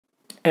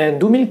En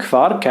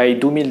 2004 kaj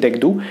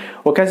 2012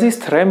 okazis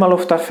tre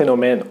malofta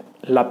fenomeno,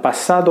 la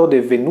pasado de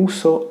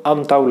Venuso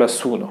antaŭ la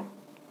Suno.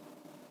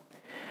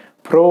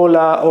 Pro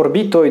la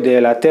orbitoj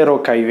de la Tero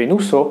kaj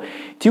Venuso,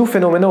 tiu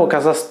fenomeno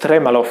okazas tre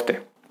malofte.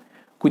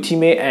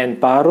 Kutime en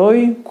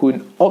paroj,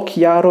 kun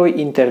 8 jaroj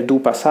inter du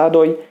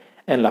pasadoj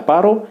en la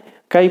paro,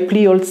 kaj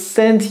pli ol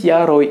 100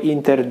 jaroj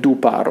inter du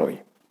paroj.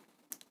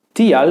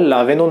 Tial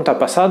la venonta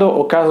pasado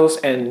okazos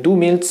en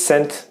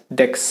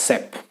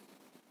 2117.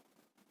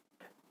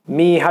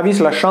 Mi havis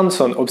la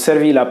ŝancon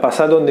observi la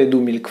pasadon de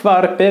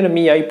 2004 per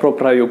miaj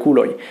propraj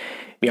okuloj.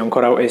 Mi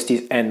ankoraŭ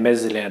estis en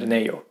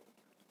mezlernejo.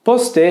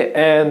 Poste,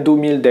 en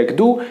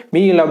 2012,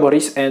 mi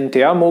laboris en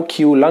teamo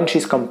kiu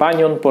lanĉis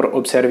kampanjon por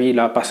observi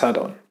la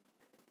pasadon.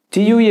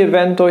 Tiuj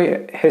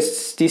eventoj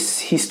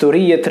estis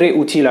historie tre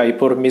utilaj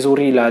por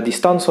mezuri la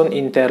distancon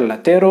inter la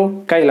Tero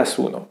kaj la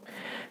Suno,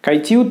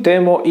 kaj tiu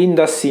temo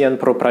indas sian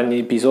propran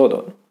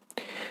epizodon.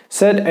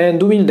 Sed en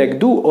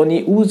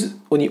 2012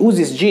 oni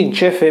uzis ĝin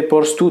ĉefe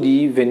por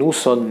studi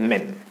Venuson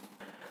mem.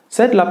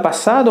 Sed la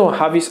pasado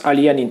havis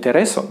alian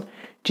intereson.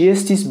 Ĝi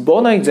estis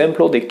bona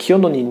ekzemplo de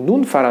kion oni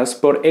nun faras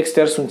por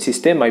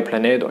ekstersunsistemaj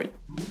planedoj.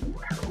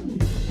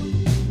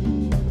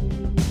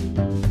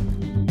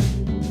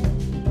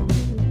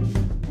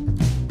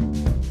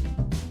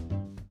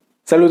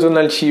 Saluton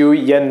al ĉiuj,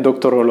 jen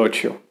doktoro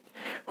Loĉjo.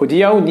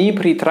 Hodiaŭ ni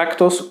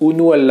pritraktos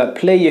unu el la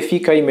plej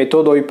efikaj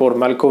metodoj por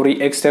malkovri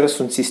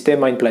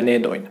ekstersunsistemajn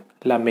planedojn,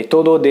 la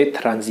metodo de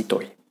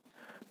tranzitoj.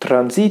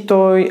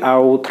 Tranzitoj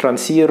aŭ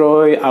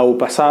transiroj aŭ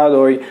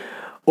pasadoj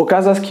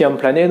okazas kiam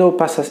planedo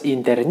pasas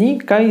inter ni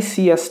kaj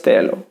sia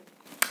stelo.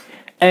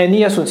 En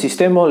nia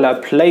sunsistemo la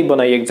plej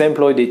bonaj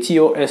ekzemploj de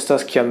tio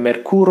estas kiam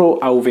Merkuro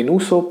aŭ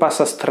Venuso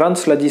pasas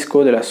trans la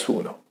disko de la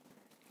Suno.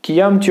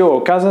 Kiam tio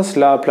okazas,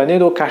 la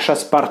planedo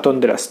kaŝas parton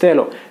de la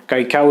stelo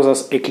kaj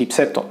kaŭzas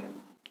eklipseton.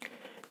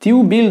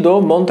 Tiu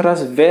bildo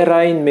montras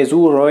verajn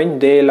mezurojn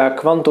de la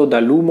kvanto da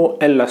lumo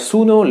el la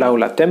Suno laŭ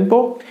la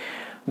tempo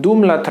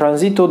dum la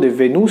tranzito de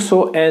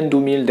Venuso en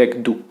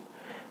 2012.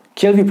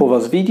 Kiel vi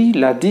povas vidi,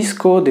 la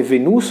disko de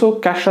Venuso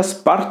kaŝas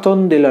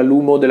parton de la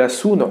lumo de la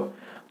Suno,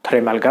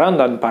 tre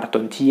malgrandan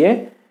parton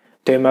tie,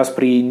 temas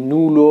pri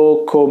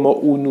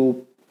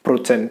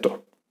 0,1%.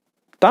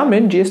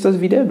 Tamen ĝi estas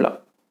videbla.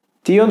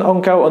 Tion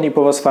ankaŭ oni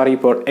povas fari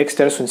por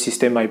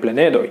ekstersunsistemaj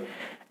planedoj.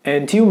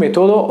 En tiu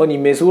metodo oni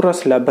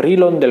mezuras la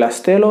brilon de la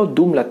stelo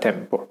dum la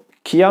tempo.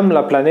 Kiam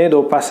la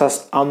planedo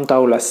pasas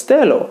antaŭ la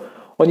stelo,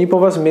 oni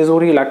povas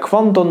mezuri la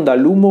kvanton da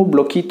lumo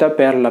blokita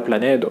per la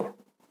planedo.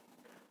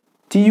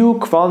 Tiu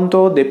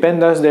kvanto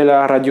dependas de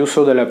la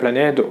radiuso de la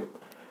planedo.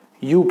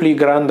 Ju pli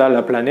granda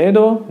la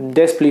planedo,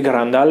 des pli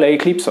granda la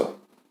eklipso.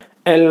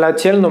 En la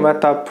tiel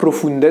nomata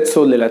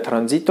profundeco de la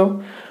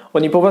tranzito,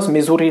 oni povas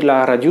mezuri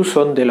la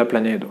radiuson de la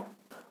planedo.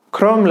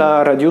 Krom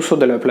la radiuso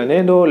de la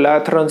planedo, la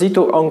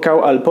tranzito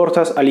ankaŭ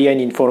alportas aliajn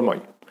informojn.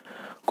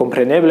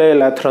 Kompreneble,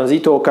 la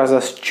tranzito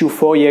okazas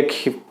ĉiufoje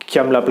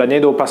kiam la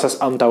planedo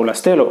pasas antaŭ la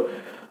stelo,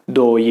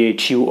 do je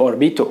ĉiu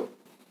orbito.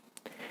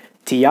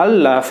 Tial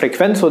la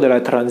frekvenco de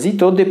la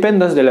tranzito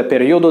dependas de la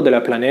periodo de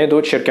la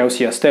planedo ĉirkaŭ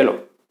sia stelo.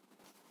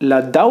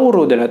 La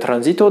daŭro de la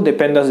tranzito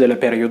dependas de la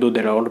periodo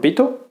de la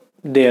orbito,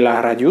 de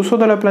la radiuso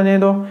de la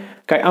planedo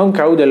kaj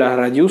ankaŭ de la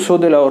radiuso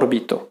de la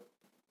orbito.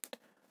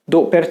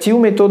 Do, per tiu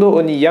metodo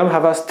oni jam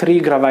havas 3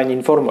 gravajn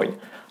informojn: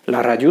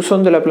 la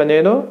radiuson de la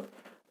planedo,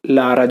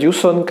 la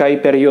radiuson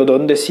kaj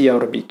periodon de sia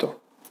orbito.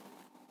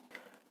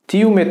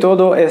 Tiu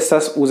metodo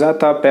estas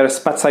uzata per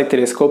spacaj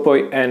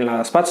teleskopoj en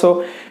la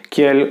spaco,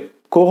 kiel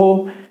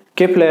CoRoT,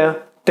 Kepler,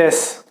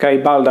 TESS kaj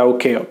baldaŭ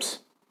Keops,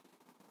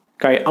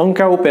 kaj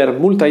ankaŭ per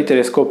multaj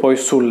teleskopoj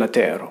sur la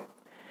Tero.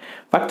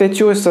 Fakte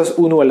tio estas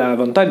unu el la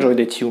avantaĝoj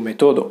de tiu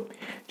metodo,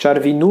 ĉar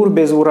vi nur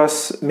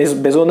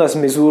bezonas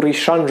mezuri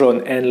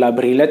ŝanĝon en la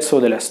brileco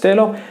de la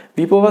stelo,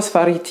 vi povas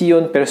fari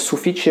tion per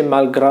sufiĉe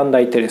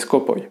malgrandaj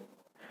teleskopoj.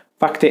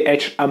 Fakte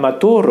eĉ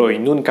amatoroj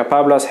nun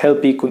kapablas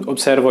helpi kun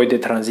observoj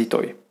de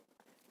tranzitoj.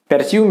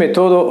 Per tiu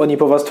metodo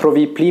oni povas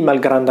trovi pli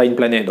malgrandajn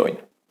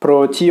planedojn.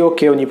 Pro tio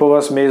ke oni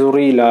povas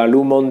mezuri la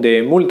lumon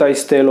de multaj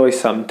steloj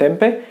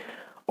samtempe,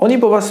 oni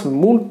povas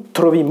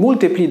trovi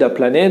multe pli da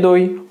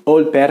planedoj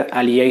ol per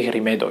aliaj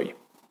rimedoj.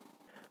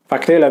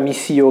 Fakte la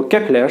misio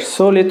Kepler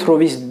sole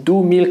trovis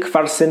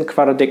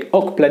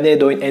 2448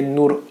 planedojn en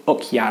nur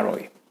 8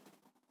 jaroj.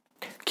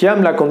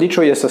 Kiam la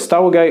kondiĉoj estas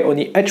taŭgaj,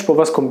 oni eĉ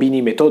povas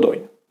kombini metodojn.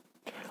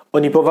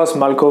 Oni povas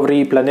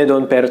malkovri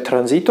planedon per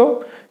tranzito,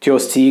 tio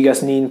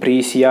sciigas nin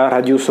pri sia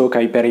radiuso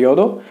kaj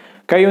periodo,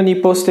 kaj oni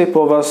poste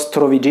povas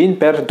trovi ĝin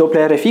per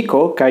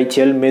Doppler-efiko kaj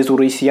tiel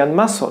mezuri sian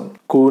mason.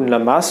 Kun la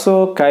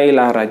maso kaj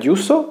la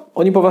radiuso,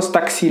 oni povas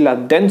taksi la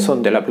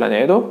denson de la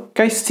planedo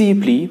kaj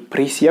scii pli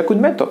pri sia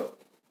kunmeto.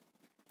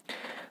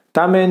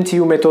 Tamen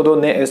tiu metodo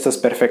ne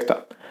estas perfekta.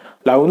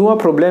 La unua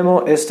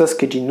problemo estas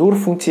ke ĝi nur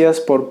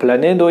funkcias por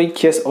planedoj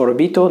kies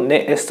orbito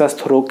ne estas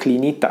tro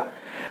klinita.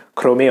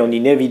 Krome oni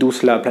ne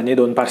vidus la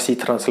planedon pasi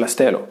trans la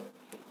stelo.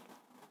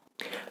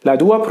 La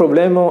dua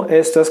problemo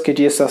estas ke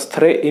ĝi estas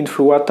tre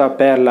influata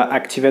per la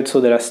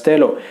aktiveco de la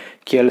stelo,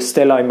 kiel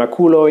stelaj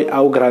makuloj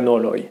aŭ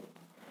granoloj.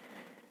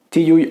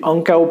 Tiuj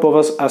ankaŭ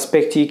povas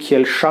aspekti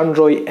kiel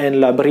ŝanĝoj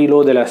en la brilo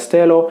de la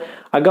stelo,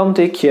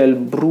 agante kiel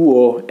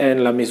bruo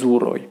en la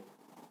mezuroj.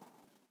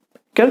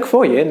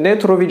 Kelkfoje ne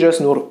troviĝas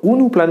nur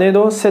unu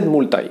planedo, sed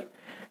multaj,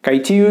 kaj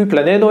tiuj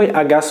planedoj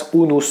agas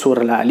unu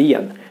sur la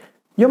alian.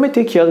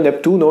 Iomete kiel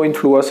Neptuno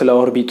influas la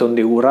orbiton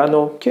de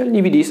Urano, kiel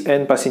ni vidis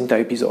en pasinta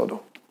epizodo.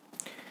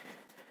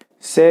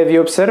 Se vi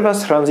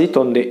observas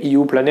transiton de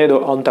iu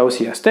planedo antaŭ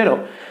sia stelo,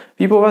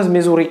 vi povas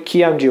mezuri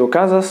kiam ĝi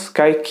okazas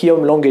kaj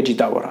kiom longe ĝi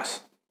daŭras.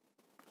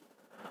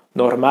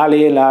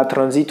 Normale la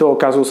tranzito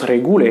okazus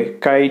regule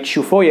kaj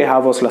ĉiufoje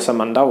havos la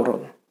saman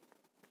daŭron.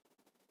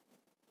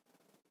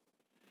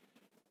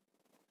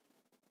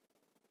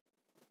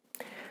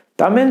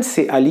 Tamen,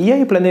 se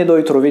aliaj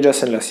planedoj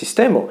troviĝas en la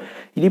sistemo,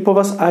 ili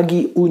povas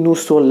agi unu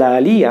sur la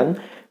alian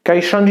kaj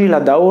ŝanĝi la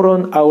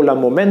daŭron aŭ la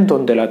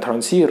momenton de la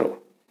transiro.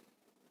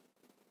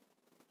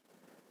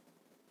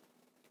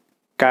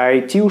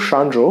 Kaj tiu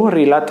ŝanĝo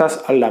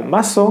rilatas al la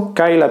maso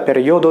kaj la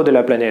periodo de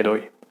la planedoj.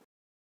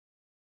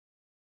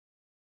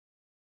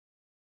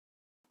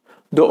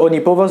 Do oni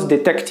povas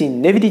detekti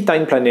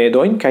neviditajn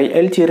planedojn kaj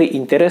eltiri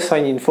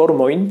interesajn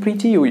informojn pri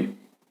tiuj.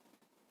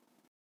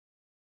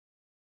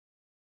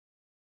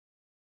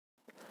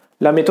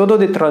 La metodo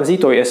de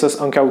tranzitoj estas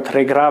ankaŭ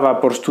tre grava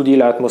por studi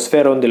la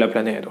atmosferon de la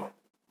planedo.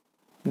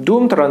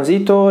 Dum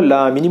tranzito,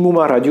 la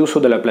minimuma radiuso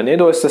de la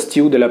planedo estas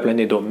tiu de la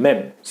planedo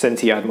mem, sen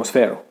sia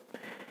atmosfero.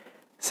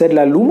 Sed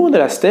la lumo de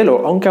la stelo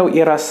ankaŭ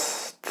iras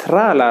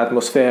tra la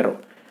atmosfero,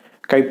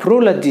 kaj pro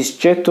la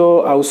disĵeto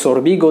aŭ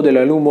sorbigo de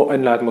la lumo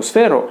en la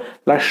atmosfero,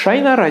 la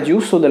ŝajna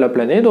radiuso de la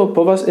planedo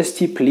povas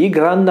esti pli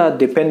granda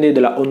depende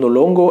de la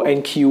ondolongo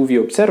en kiu vi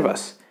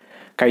observas.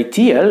 Kaj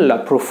tiel la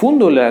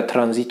profundo de la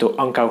tranzito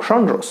ankaŭ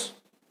ŝanĝos.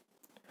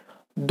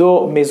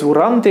 Do,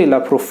 mezurante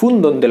la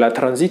profundon de la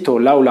tranzito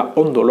laŭ la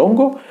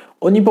ondolongo,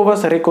 oni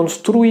povas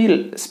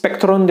rekonstrui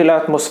spektron de la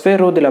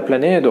atmosfero de la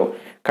planedo,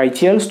 kaj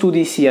tiel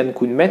studi sian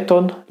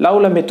kunmeton laŭ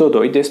la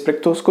metodoj de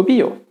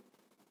spektroskopio.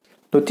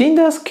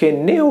 Notindas ke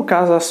ne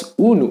okazas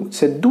unu,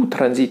 sed du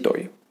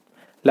tranzitoj.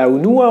 La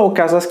unua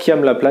okazas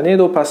kiam la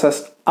planedo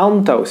pasas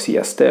antaŭ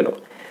sia stelo,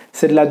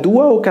 sed la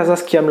dua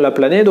okazas kiam la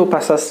planedo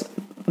pasas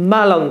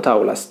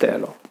malantaŭ la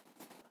stelo.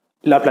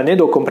 La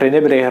planedo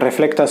kompreneble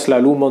reflektas la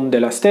lumon de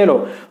la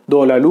stelo,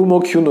 do la lumo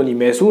kiun oni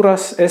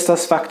mezuras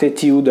estas fakte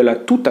tiu de la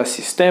tuta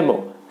sistemo,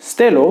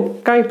 stelo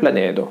kaj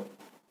planedo.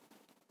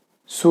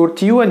 Sur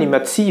tiu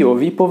animacio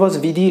vi povas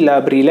vidi la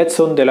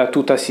brilecon de la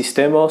tuta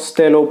sistemo,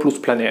 stelo plus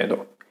planedo.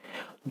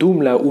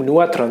 Dum la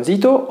unua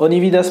tranzito oni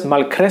vidas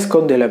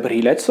malkreskon de la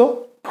brileco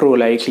pro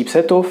la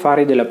eklipseto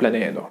fare de la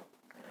planedo.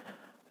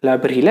 La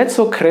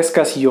brileco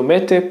kreskas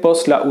iomete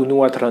post la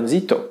unua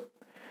tranzito.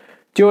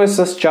 Tio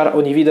estas ĉar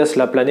oni vidas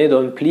la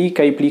planedon pli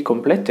kaj pli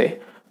komplete,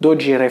 do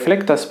ĝi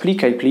reflektas pli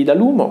kaj pli da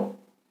lumo.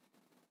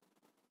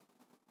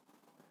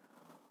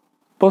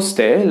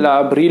 Poste,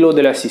 la brilo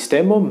de la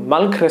sistemo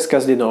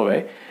malkreskas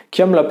denove,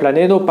 kiam la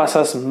planedo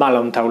pasas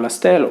malantaŭ la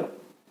stelo.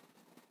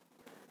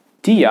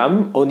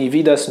 Tiam oni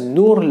vidas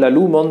nur la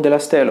lumon de la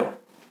stelo.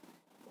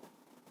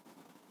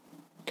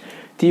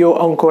 Tio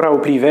ankoraŭ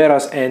pli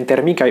veras en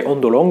termikaj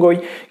ondolongoj,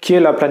 kie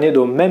la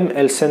planedo mem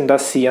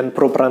elsendas sian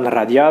propran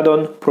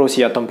radiadon pro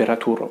sia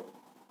temperaturo.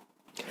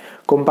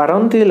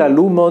 Komparante la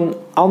lumon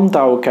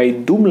antaŭ kaj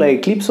dum la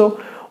eklipso,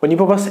 oni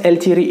povas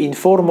eltiri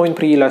informojn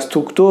pri la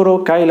strukturo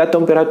kaj la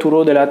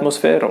temperaturo de la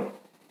atmosfero.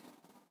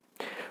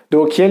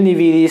 Do, kiel ni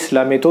vidis,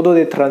 la metodo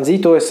de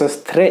tranzito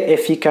estas tre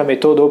efika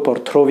metodo por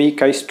trovi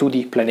kaj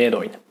studi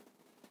planedojn.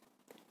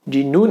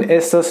 Ĝi nun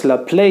estas la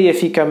plej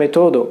efika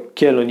metodo,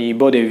 kiel oni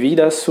bone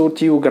vidas sur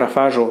tiu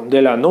grafaĵo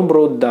de la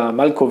nombro da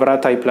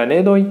malkovrataj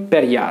planedoj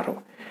per jaro.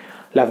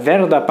 La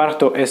verda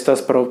parto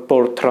estas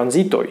por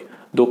tranzitoj,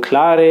 do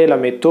klare la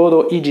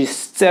metodo iĝis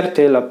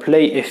certe la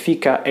plej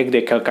efika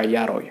ekde kelkaj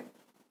jaroj.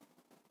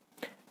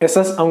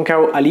 Estas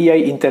ankaŭ aliaj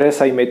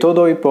interesaj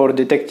metodoj por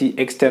detekti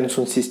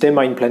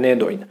ekstersunsistemajn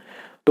planedojn,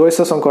 do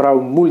estas ankoraŭ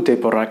multe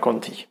por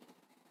rakonti.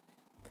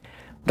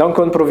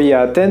 Dankon pro via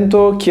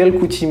atento, kiel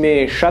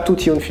kutime ŝatu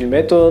tiun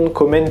filmeton,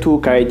 komentu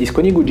kaj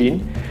diskonigu ĝin.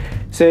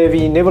 Se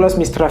vi ne volas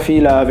mistrafi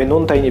la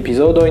venontajn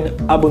epizodojn,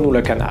 abonu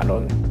la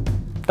kanalon.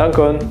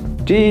 Dankon,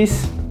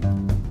 ĝis!